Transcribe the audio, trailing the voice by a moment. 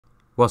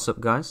What's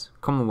up guys,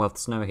 Commonwealth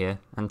Snow here,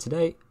 and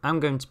today I'm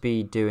going to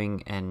be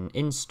doing an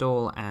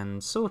install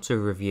and sort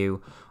of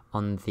review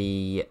on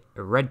the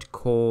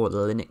Redcore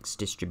Linux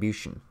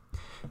distribution.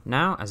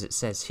 Now, as it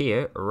says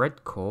here,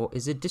 Redcore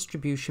is a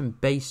distribution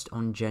based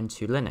on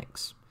Gentoo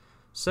Linux.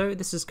 So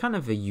this is kind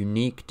of a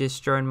unique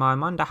distro in my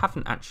mind. I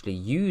haven't actually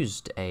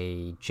used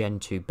a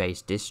Gentoo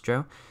based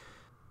distro,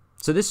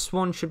 so this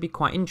one should be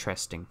quite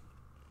interesting.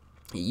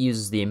 It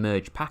uses the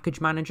Emerge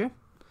package manager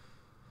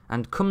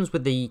and comes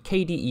with the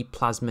KDE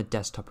Plasma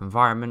desktop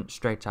environment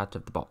straight out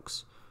of the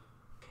box.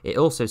 It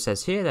also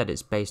says here that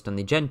it's based on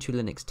the Gentoo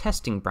Linux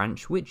testing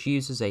branch, which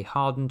uses a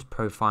hardened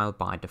profile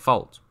by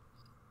default.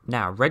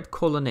 Now,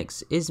 Redcore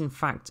Linux is in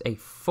fact a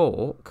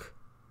fork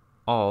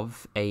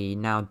of a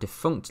now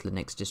defunct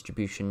Linux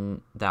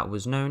distribution that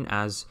was known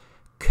as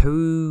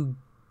Kogaon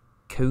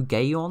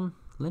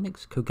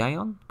Linux?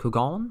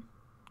 Kogaon?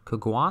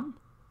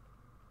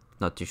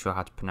 Not too sure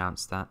how to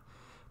pronounce that.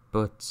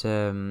 But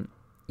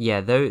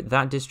yeah, though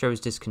that distro is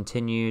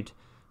discontinued,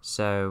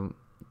 so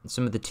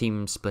some of the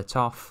team split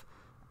off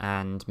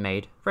and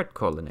made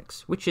Redcore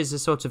Linux, which is a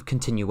sort of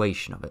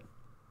continuation of it.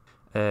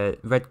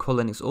 Redcore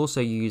Linux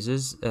also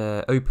uses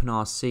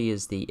OpenRC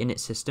as the init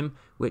system,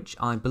 which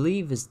I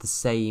believe is the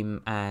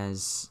same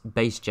as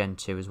base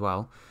Gentoo as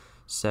well.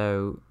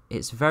 So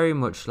it's very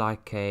much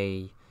like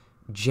a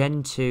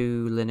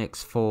Gentoo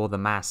Linux for the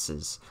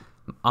masses.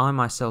 I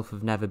myself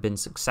have never been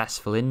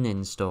successful in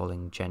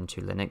installing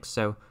Gentoo Linux,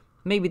 so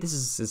maybe this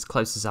is as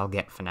close as I'll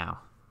get for now.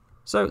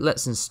 So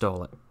let's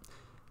install it.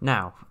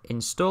 Now,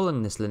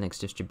 installing this Linux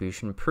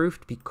distribution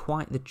proved to be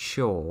quite the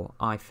chore.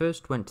 I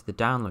first went to the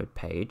download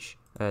page,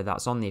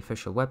 that's on the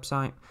official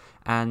website,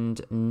 and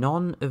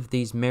none of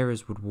these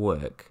mirrors would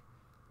work.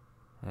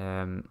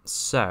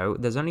 So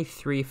there's only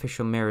 3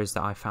 official mirrors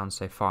that I found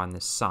so far on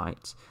this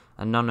site,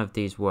 and none of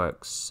these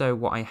works. So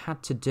what I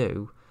had to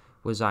do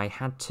was I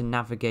had to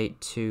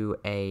navigate to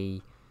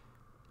a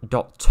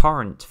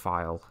 .torrent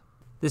file.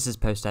 This is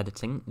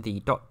post-editing. The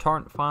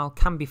 .torrent file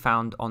can be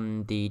found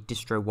on the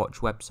DistroWatch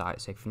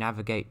website, so if you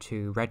navigate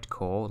to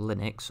Redcore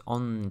Linux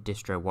on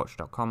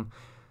distrowatch.com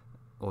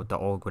or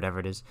 .org, whatever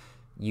it is,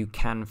 you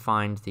can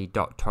find the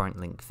 .torrent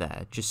link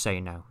there, just so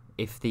you know,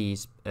 if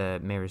these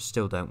mirrors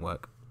still don't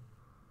work.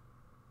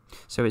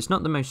 So it's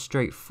not the most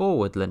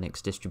straightforward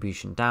Linux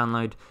distribution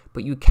download,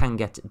 but you can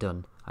get it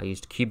done. I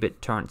used Qubit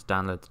torrent to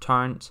download the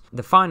torrent.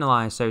 The final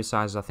ISO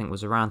size I think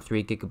was around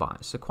 3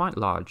 GB, so quite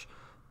large.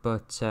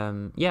 But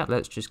yeah,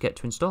 let's just get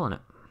to installing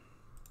it.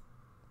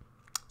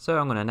 So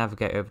I'm going to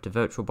navigate over to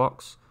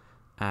VirtualBox,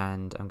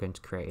 and I'm going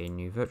to create a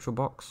new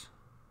VirtualBox.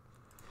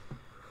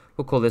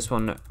 We'll call this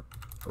one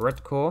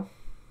Redcore.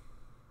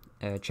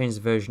 Change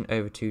the version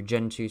over to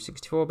Gentoo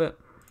 64-bit.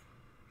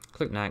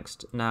 Click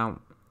Next. Now,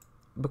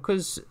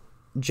 because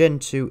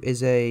Gentoo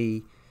is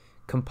a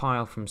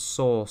compile from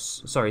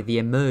source, sorry, the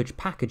Emerge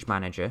package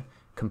manager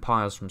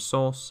compiles from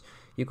source,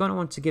 you're going to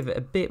want to give it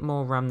a bit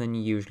more RAM than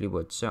you usually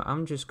would. So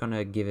I'm just going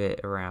to give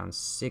it around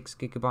 6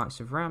 GB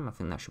of RAM. I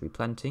think that should be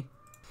plenty.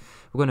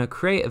 We're going to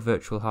create a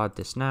virtual hard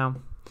disk now,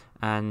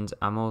 and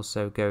I'm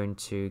also going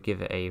to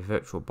give it a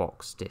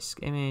VirtualBox disk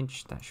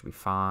image. That should be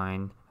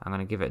fine. I'm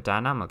going to give it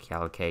dynamically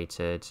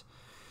allocated,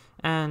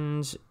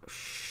 and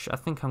I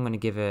think I'm going to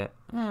give it,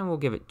 we'll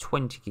give it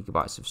 20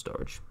 GB of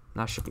storage.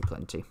 That should be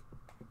plenty.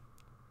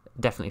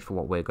 Definitely for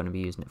what we're going to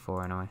be using it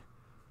for anyway.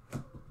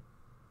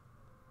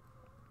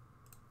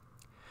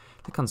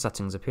 Click on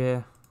settings up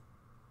here,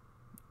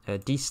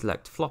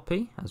 deselect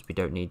floppy as we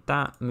don't need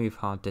that, move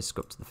hard disk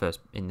up to the first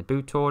in the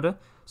boot order,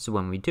 so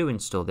when we do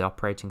install the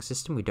operating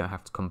system we don't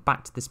have to come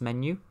back to this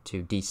menu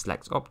to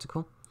deselect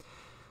optical.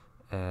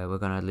 We're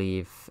going to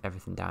leave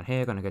everything down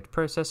here, going to go to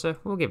processor,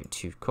 we'll give it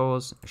 2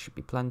 cores, it should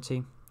be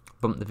plenty.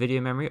 Bump the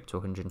video memory up to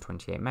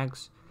 128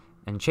 megs,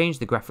 and change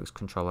the graphics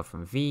controller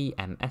from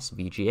VMS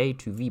VGA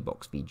to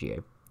VBox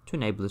VGA to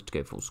enable us to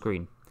go full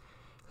screen.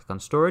 Click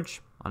on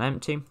storage, on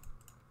empty.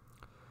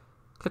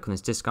 Click on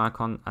this disk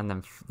icon and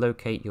then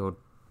locate your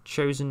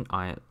chosen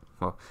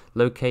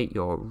locate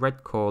your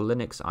Redcore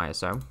Linux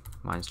ISO.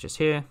 Mine's just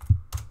here.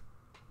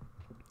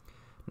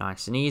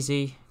 Nice and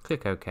easy.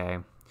 Click OK,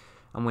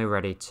 and we're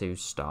ready to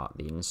start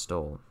the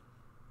install.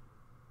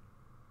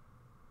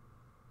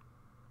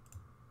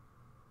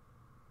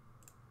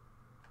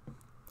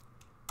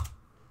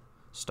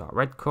 Start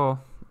Redcore.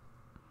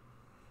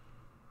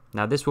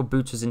 Now this will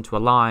boot us into a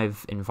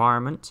live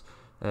environment.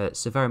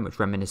 So very much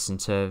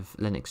reminiscent of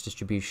Linux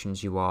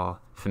distributions you are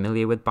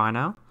familiar with by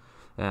now.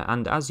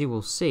 And as you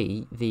will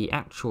see, the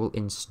actual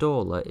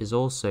installer is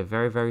also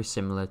very, very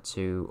similar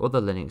to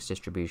other Linux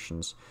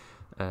distributions.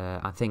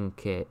 I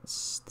think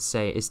it's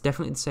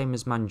definitely the same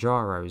as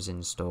Manjaro's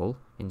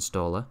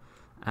installer,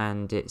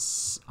 and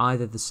it's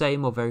either the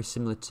same or very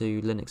similar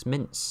to Linux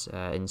Mint's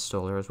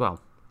installer as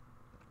well.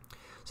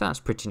 So that's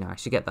pretty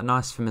nice. You get that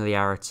nice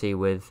familiarity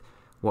with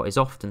what is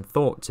often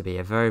thought to be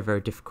a very, very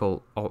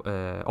difficult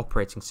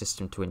operating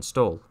system to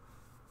install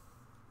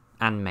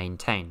and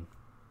maintain.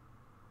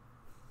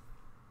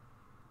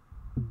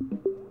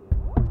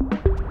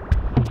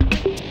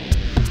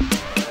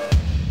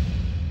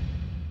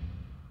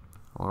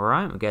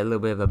 Alright, we get a little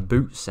bit of a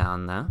boot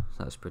sound there,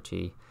 so that's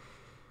pretty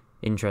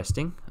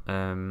interesting.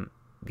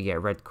 We get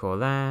Redcore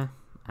there,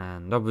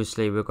 and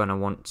obviously we're going to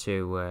want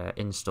to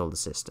install the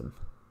system.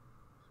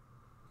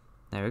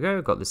 There we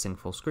go, got this thing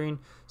full screen,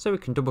 so we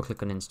can double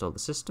click on install the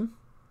system.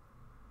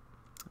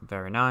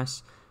 Very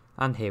nice.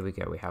 And here we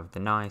go, we have the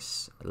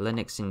nice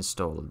Linux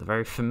installer, the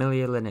very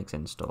familiar Linux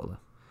installer.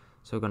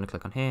 So we're going to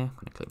click on here, I'm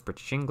going to click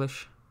British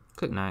English,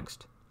 click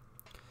next.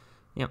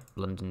 Yep,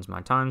 London's my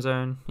time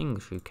zone,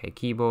 English UK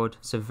keyboard.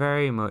 So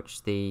very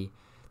much the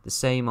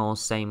same old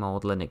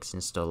Linux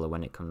installer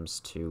when it comes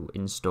to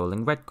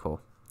installing Redcore.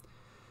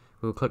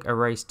 We'll click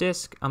erase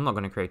disk. I'm not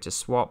going to create a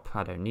swap,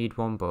 I don't need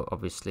one, but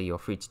obviously you're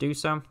free to do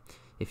so.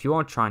 If you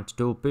are trying to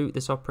dual boot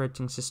this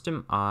operating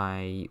system,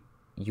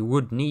 you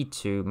would need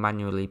to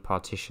manually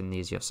partition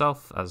these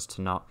yourself as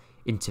to not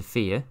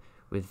interfere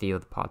with the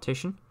other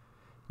partition.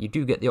 You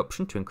do get the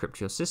option to encrypt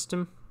your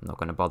system, I'm not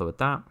going to bother with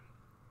that.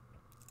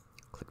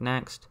 Click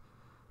next.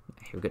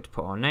 Here we get to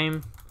put our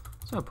name,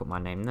 so I'll put my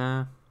name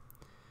there.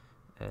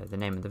 The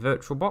name of the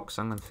virtual box,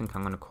 I'm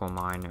going to call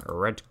mine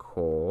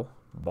Redcore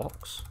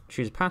box.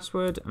 Choose a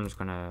password, I'm just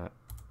going to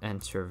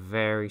enter a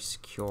very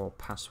secure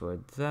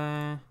password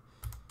there.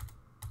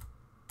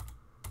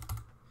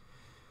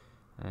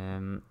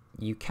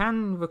 You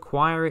can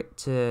require it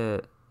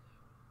to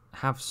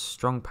have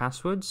strong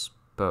passwords,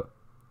 but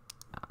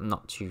I'm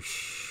not too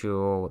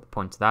sure what the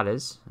point of that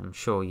is. I'm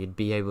sure you'd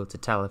be able to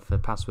tell if the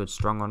password's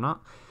strong or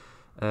not.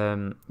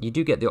 You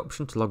do get the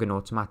option to log in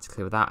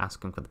automatically without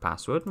asking for the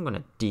password. I'm going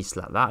to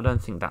deselect that. I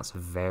don't think that's a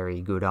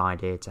very good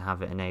idea to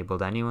have it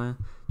enabled anywhere,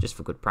 just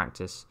for good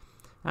practice.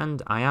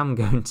 And I am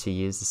going to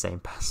use the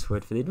same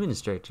password for the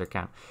administrator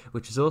account,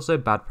 which is also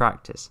bad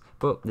practice.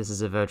 But this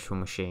is a virtual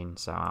machine,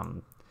 so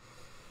I'm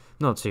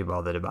not too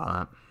bothered about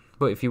that.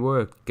 But if you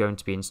were going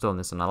to be installing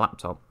this on a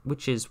laptop,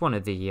 which is one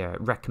of the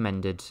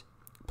recommended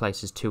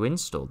places to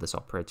install this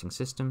operating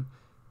system,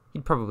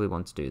 you'd probably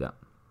want to do that.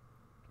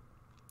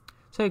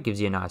 So it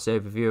gives you a nice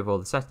overview of all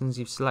the settings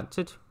you've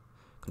selected.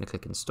 I'm going to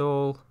click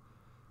install,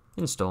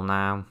 install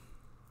now,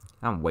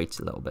 and wait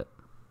a little bit.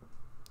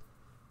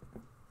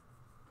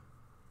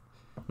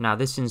 Now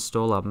this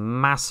installer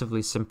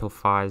massively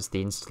simplifies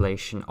the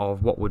installation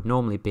of what would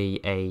normally be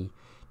a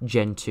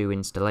Gentoo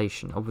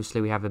installation. Obviously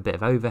we have a bit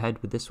of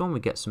overhead with this one. We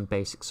get some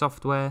basic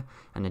software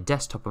and a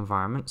desktop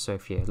environment, so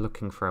if you're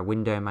looking for a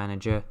window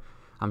manager,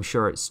 I'm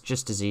sure it's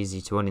just as easy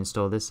to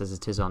uninstall this as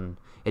it is on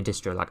a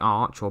distro like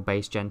Arch or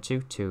base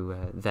Gentoo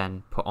to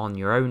then put on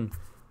your own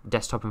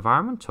desktop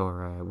environment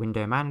or a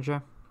window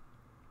manager.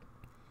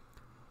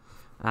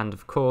 And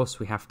of course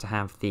we have to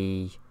have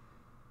the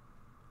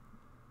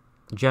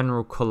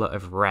general colour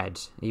of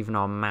red. Even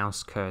our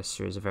mouse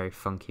cursor is a very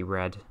funky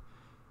red.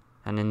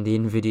 And then the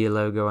NVIDIA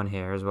logo on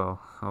here as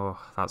well. Oh,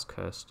 that's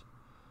cursed.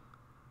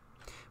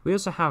 We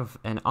also have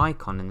an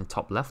icon in the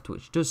top left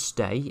which does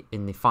stay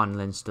in the final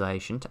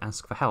installation to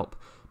ask for help.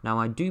 Now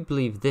I do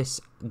believe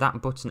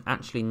that button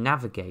actually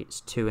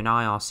navigates to an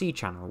IRC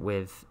channel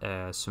with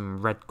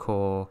some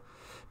Redcore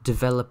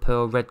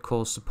developer,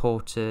 Redcore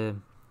supporter,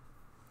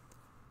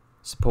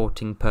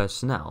 supporting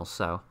personnel.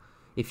 So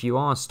if you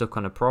are stuck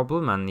on a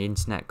problem and the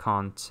internet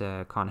can't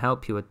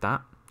help you with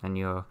that, and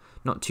you're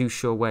not too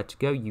sure where to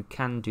go, you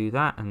can do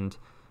that and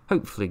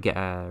hopefully get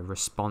a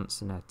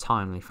response in a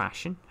timely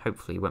fashion.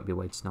 Hopefully you won't be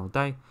waiting all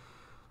day.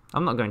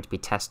 I'm not going to be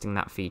testing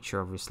that feature,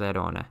 obviously. I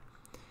don't want to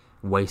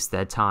waste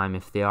their time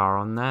if they are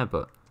on there,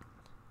 but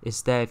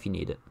it's there if you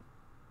need it.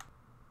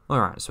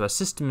 Alright, so our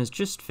system has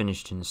just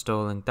finished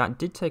installing. That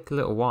did take a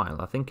little while.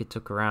 I think it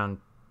took around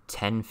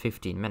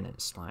 10-15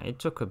 minutes. Like it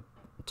took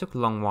a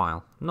long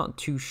while. Not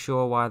too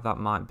sure why that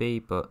might be,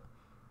 but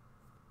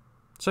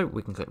so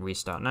we can click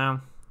restart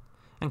now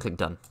and click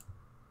done.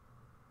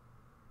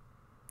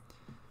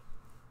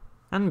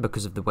 And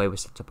because of the way we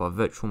set up our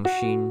virtual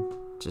machine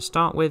to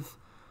start with,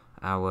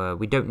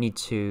 we don't need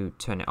to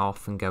turn it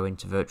off and go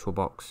into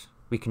VirtualBox.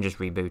 We can just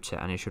reboot it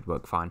and it should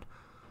work fine.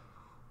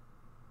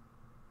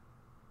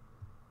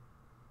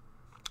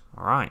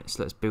 Alright,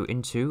 so let's boot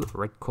into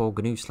Redcore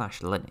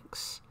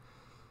GNU/Linux.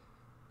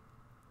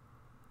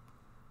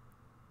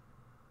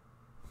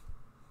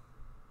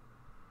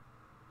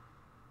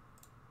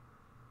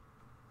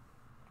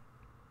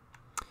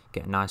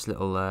 Get a nice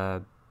little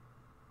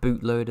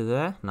bootloader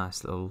there,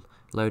 nice little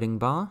loading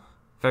bar,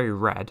 very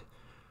red,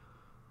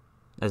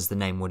 as the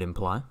name would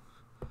imply.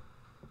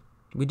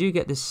 We do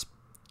get this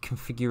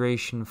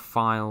configuration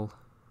file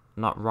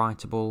not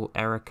writable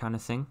error kind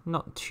of thing.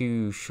 Not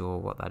too sure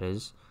what that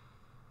is,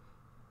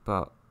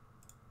 but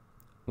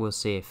we'll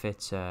see if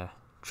it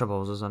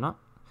troubles us or not.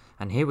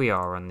 And here we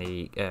are on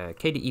the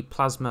KDE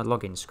Plasma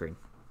login screen.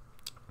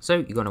 So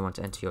you're going to want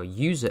to enter your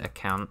user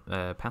account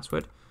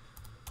password.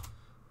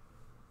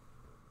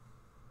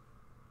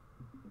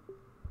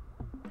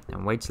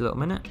 And wait a little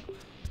minute.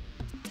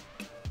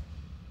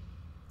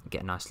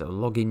 Get a nice little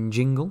login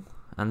jingle.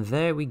 And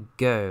there we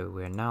go.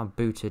 We're now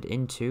booted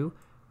into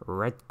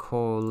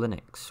Redcore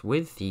Linux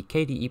with the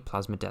KDE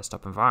Plasma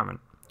desktop environment.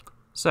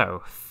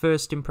 So,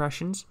 first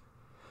impressions.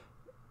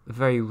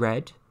 Very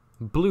red,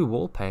 blue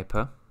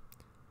wallpaper,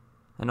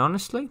 and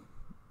honestly,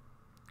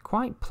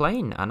 quite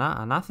plain, and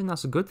I think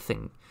that's a good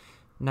thing.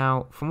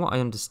 Now, from what I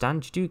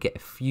understand, you do get a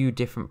few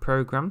different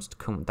programs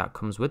that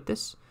comes with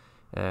this.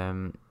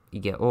 You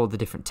get all the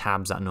different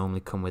tabs that normally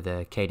come with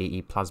a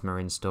KDE Plasma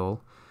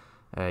install.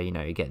 You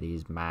know, you get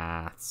these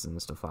maths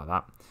and stuff like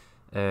that.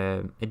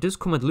 It does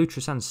come with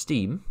Lutris and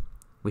Steam,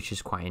 which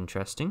is quite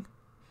interesting.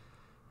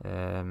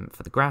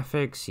 For the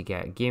graphics, you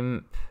get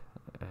GIMP.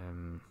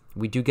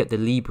 We do get the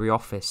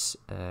LibreOffice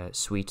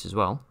suite as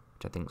well,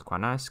 which I think is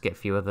quite nice. Get a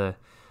few other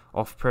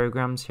off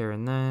programs here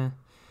and there.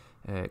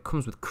 It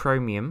comes with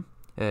Chromium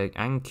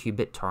and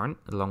QBitTorrent,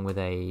 along with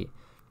a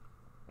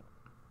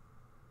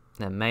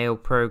mail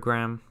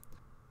program.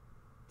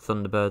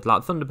 Thunderbird,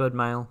 like Thunderbird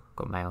Mail,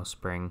 got Mail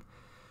Spring.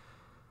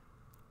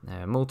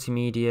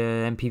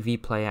 Multimedia,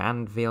 MPV player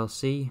and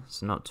VLC,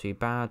 so not too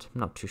bad.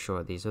 I'm not too sure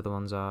what these other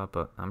ones are,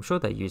 but I'm sure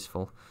they're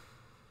useful.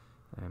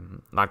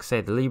 Like I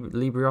say, the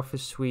LibreOffice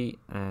suite,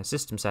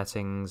 system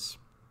settings,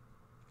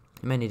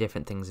 many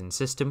different things in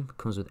system.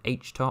 Comes with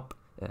HTOP,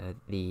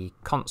 the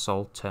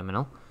console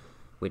terminal,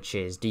 which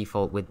is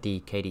default with the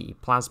KDE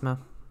Plasma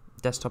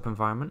desktop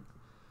environment.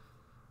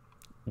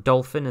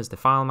 Dolphin as the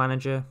file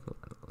manager,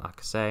 like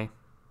I say,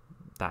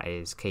 that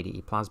is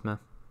KDE Plasma.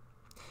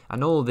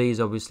 And all of these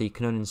obviously you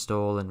can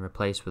uninstall and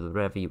replace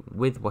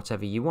with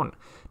whatever you want.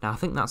 Now I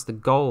think that's the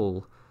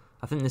goal.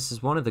 I think this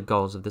is one of the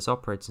goals of this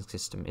operating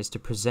system, is to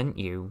present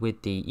you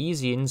with the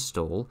easy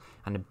install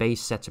and a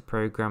base set of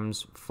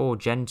programs for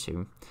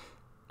Gentoo,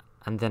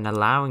 and then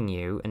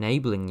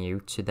enabling you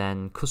to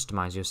then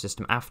customize your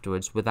system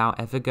afterwards without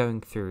ever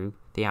going through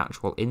the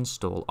actual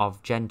install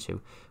of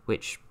Gentoo,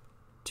 which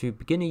to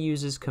beginner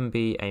users can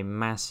be a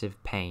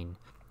massive pain.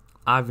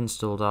 I've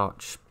installed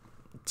Arch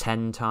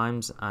 10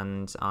 times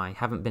and I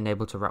haven't been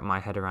able to wrap my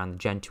head around the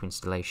Gentoo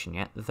installation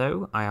yet,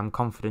 though I am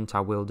confident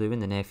I will do in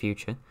the near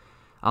future.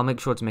 I'll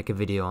make sure to make a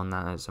video on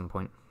that at some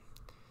point.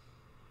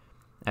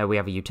 We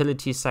have a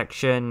utilities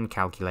section,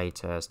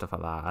 calculator, stuff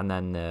like that, and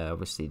then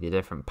obviously the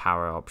different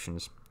power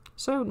options.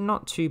 So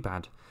not too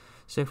bad.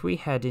 So if we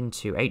head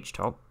into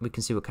HTOP, we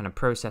can see what kind of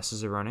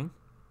processors are running.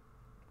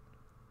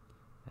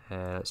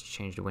 Let's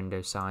change the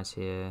window size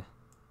here.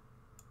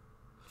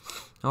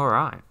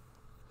 Alright.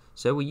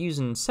 So we're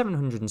using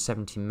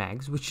 770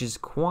 megs, which is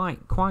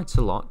quite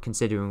a lot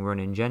considering we're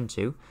running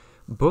Gentoo,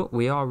 but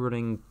we are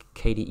running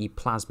KDE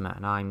Plasma,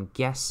 and I'm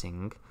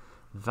guessing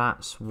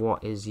that's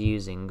what is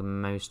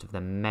using most of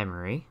the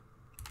memory.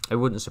 It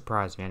wouldn't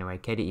surprise me anyway.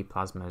 KDE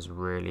Plasma is a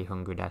really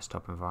hungry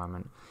desktop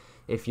environment.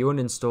 If you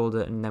uninstalled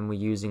it and then we're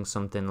using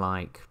something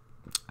like,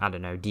 I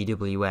don't know,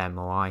 DWM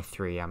or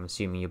i3, I'm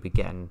assuming you'll be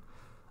getting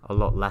a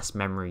lot less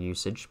memory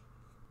usage.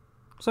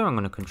 So I'm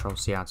going to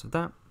Control-C out of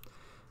that.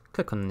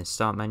 Click on this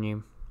start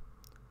menu,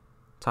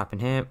 type in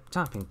here,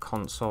 type in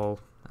console,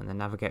 and then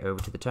navigate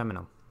over to the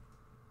terminal.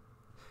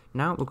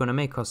 Now we're going to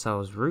make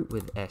ourselves root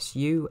with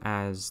su,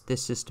 as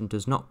this system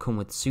does not come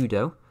with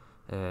sudo,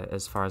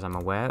 as far as I'm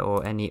aware,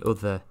 or any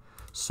other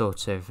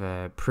sort of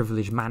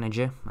privilege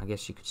manager, I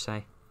guess you could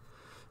say.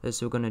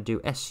 So we're going to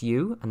do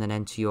su, and then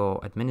enter your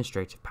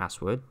administrative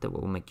password that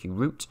will make you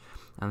root,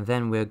 and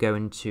then we're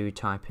going to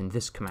type in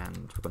this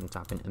command. We're going to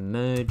type in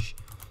emerge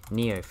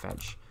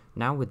neofetch.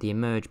 Now with the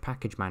Emerge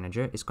Package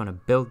Manager, it's going to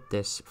build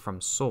this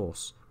from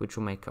source, which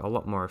will make it a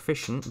lot more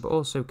efficient, but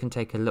also can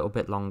take a little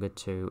bit longer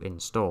to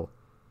install.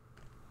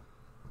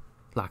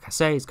 Like I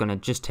say, it's going to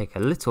just take a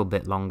little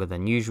bit longer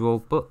than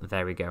usual, but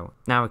there we go.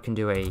 Now we can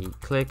do a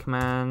clear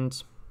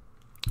command,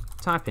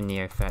 type in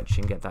neofetch,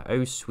 and get that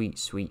oh sweet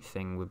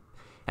thing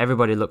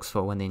everybody looks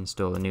for when they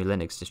install a new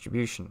Linux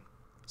distribution.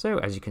 So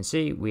as you can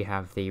see, we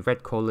have the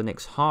Redcore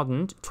Linux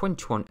Hardened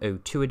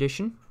 2102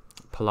 edition,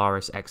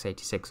 Polaris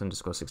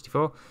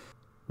x86_64,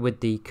 with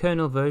the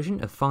kernel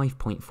version of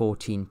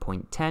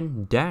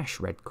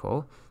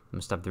 5.14.10-Redcore,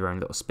 must have their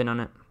own little spin on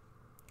it,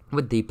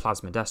 with the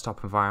Plasma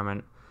desktop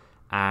environment,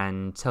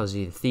 and tells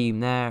you the theme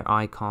there,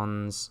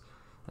 icons,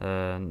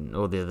 and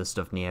all the other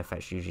stuff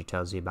neofetch usually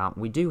tells you about.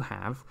 We do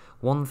have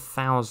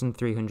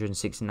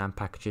 1,369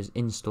 packages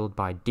installed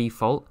by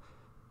default,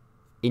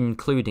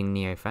 including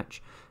neofetch,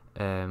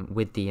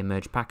 with the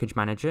Emerge Package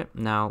Manager.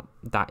 Now,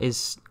 that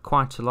is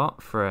quite a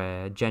lot for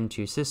a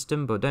Gentoo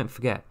system, but don't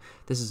forget,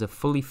 this is a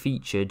fully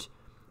featured,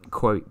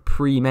 quote,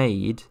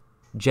 pre-made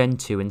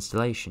Gentoo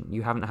installation.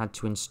 You haven't had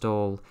to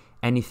install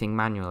anything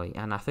manually,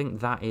 and I think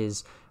that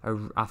is,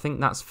 I think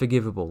that's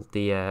forgivable,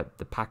 the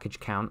package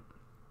count,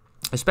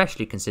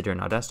 especially considering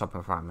our desktop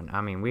environment.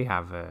 I mean, we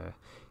have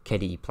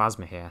KDE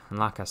Plasma here, and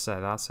like I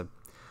said, that's a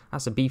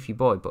beefy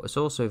boy, but it's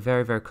also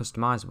very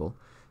customizable,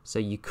 so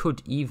you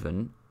could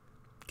even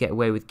get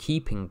away with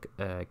keeping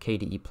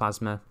KDE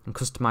Plasma and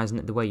customizing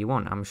it the way you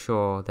want. I'm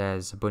sure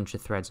there's a bunch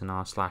of threads on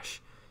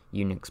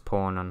r/Unix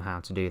porn on how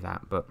to do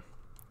that, but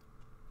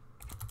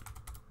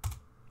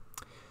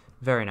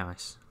very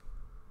nice.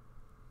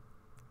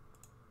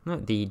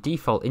 The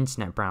default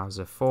internet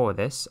browser for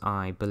this,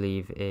 I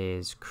believe,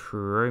 is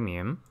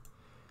Chromium.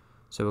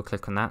 So we'll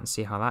click on that and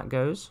see how that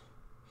goes.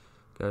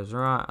 Goes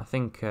right. I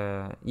think,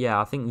 yeah,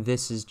 I think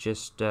this is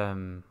just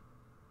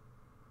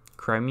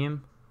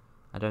Chromium.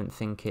 I don't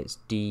think it's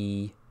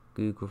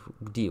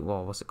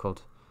well, what's it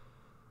called?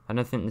 I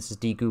don't think this is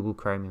Google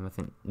Chromium. I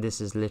think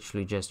this is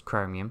literally just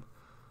Chromium.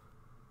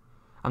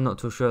 I'm not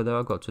too sure though.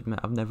 I've got to admit,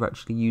 I've never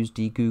actually used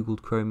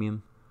Googled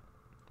Chromium.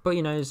 But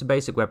you know, it's a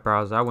basic web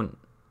browser. I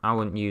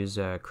wouldn't use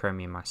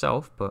Chromium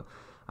myself, but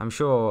I'm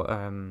sure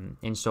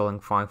installing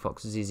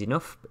Firefox is easy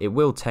enough. It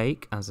will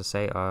take, as I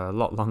say, a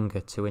lot longer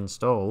to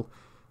install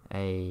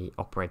a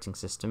operating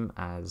system,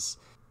 as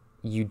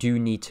you do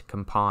need to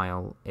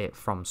compile it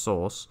from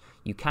source.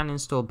 You can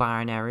install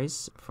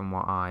binaries, from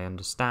what I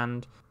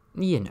understand.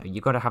 You know,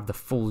 you got to have the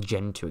full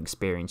Gentoo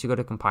experience. You got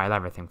to compile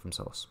everything from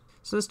source.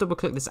 So let's double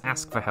click this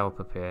ask for help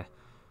up here.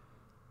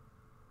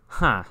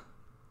 Huh.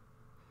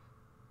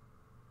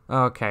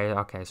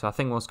 Okay, so I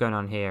think what's going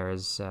on here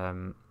is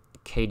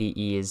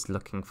KDE is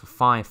looking for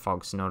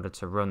Firefox in order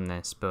to run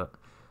this, but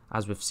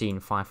as we've seen,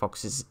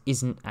 Firefox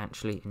isn't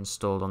actually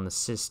installed on the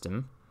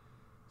system.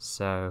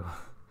 So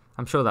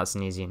I'm sure that's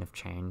an easy enough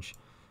change.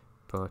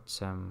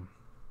 But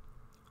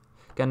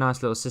get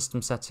nice little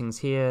system settings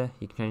here.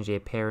 You can change the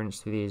appearance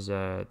through these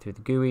through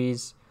the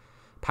GUIs.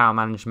 Power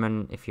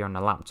management if you're on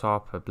a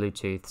laptop, or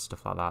Bluetooth,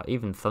 stuff like that.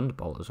 Even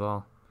Thunderbolt as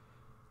well.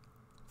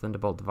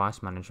 Thunderbolt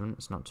device management,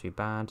 it's not too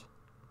bad.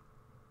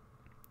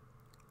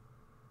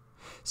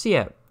 So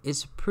yeah,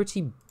 it's a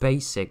pretty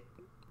basic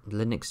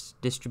Linux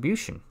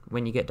distribution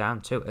when you get down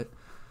to it.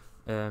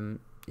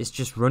 It's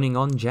just running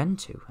on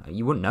Gentoo.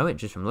 You wouldn't know it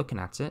just from looking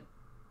at it.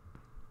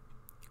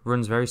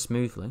 Runs very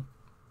smoothly.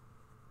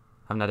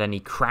 Haven't had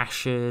any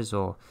crashes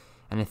or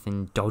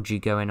anything dodgy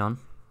going on.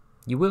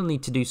 You will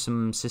need to do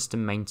some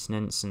system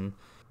maintenance and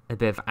a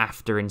bit of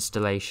after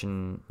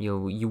installation.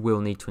 You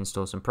will need to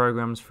install some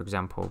programs. For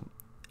example,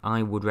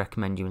 I would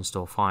recommend you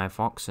install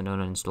Firefox and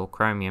uninstall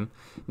Chromium.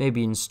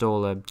 Maybe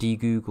install a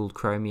Googled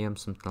Chromium,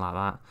 something like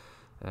that.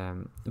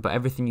 But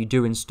everything you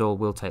do install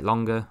will take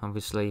longer,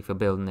 obviously, if you're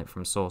building it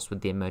from source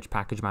with the Emerge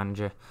Package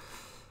Manager.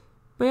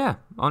 But yeah,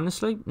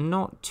 honestly,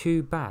 not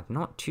too bad,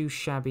 not too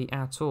shabby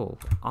at all.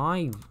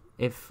 I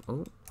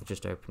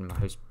just opened my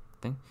host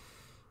thing.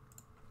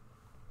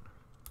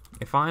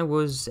 If I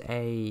was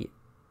a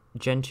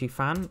Gentoo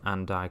fan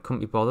and I couldn't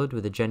be bothered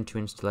with a Gentoo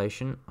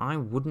installation, I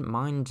wouldn't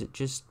mind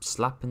just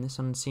slapping this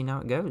on and seeing how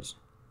it goes.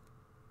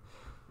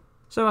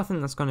 So I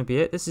think that's going to be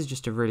it. This is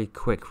just a really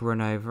quick run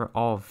over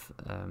of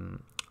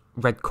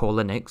Redcore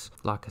Linux,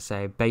 like I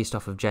say, based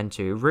off of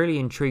Gentoo. It really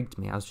intrigued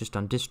me. I was just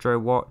on Distro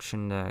Watch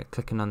and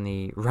clicking on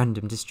the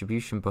random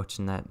distribution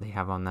button that they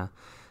have on there,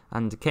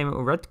 and it came up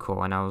with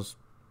Redcore, and I was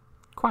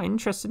quite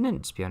interested in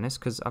it, to be honest,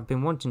 because I've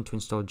been wanting to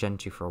install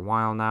Gentoo for a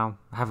while now.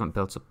 I haven't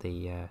built up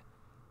the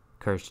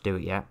courage to do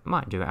it yet.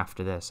 Might do it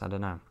after this, I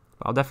don't know.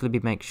 But I'll definitely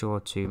make sure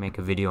to make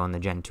a video on the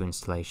Gentoo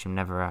installation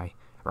whenever I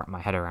wrap my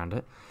head around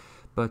it.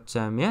 But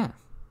yeah,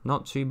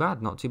 not too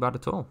bad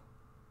at all.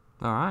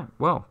 Alright,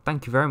 well,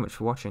 thank you very much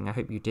for watching. I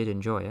hope you did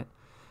enjoy it.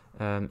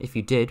 If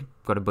you did,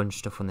 got a bunch of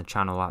stuff on the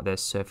channel like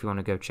this, so if you want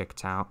to go check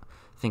it out,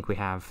 I think we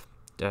have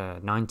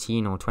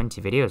 19 or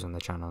 20 videos on the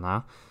channel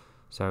now,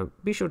 so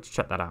be sure to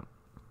check that out.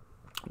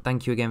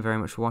 Thank you again very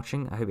much for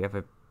watching. I hope you have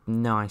a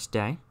nice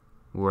day,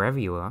 wherever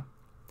you are,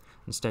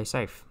 and stay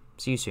safe.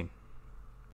 See you soon.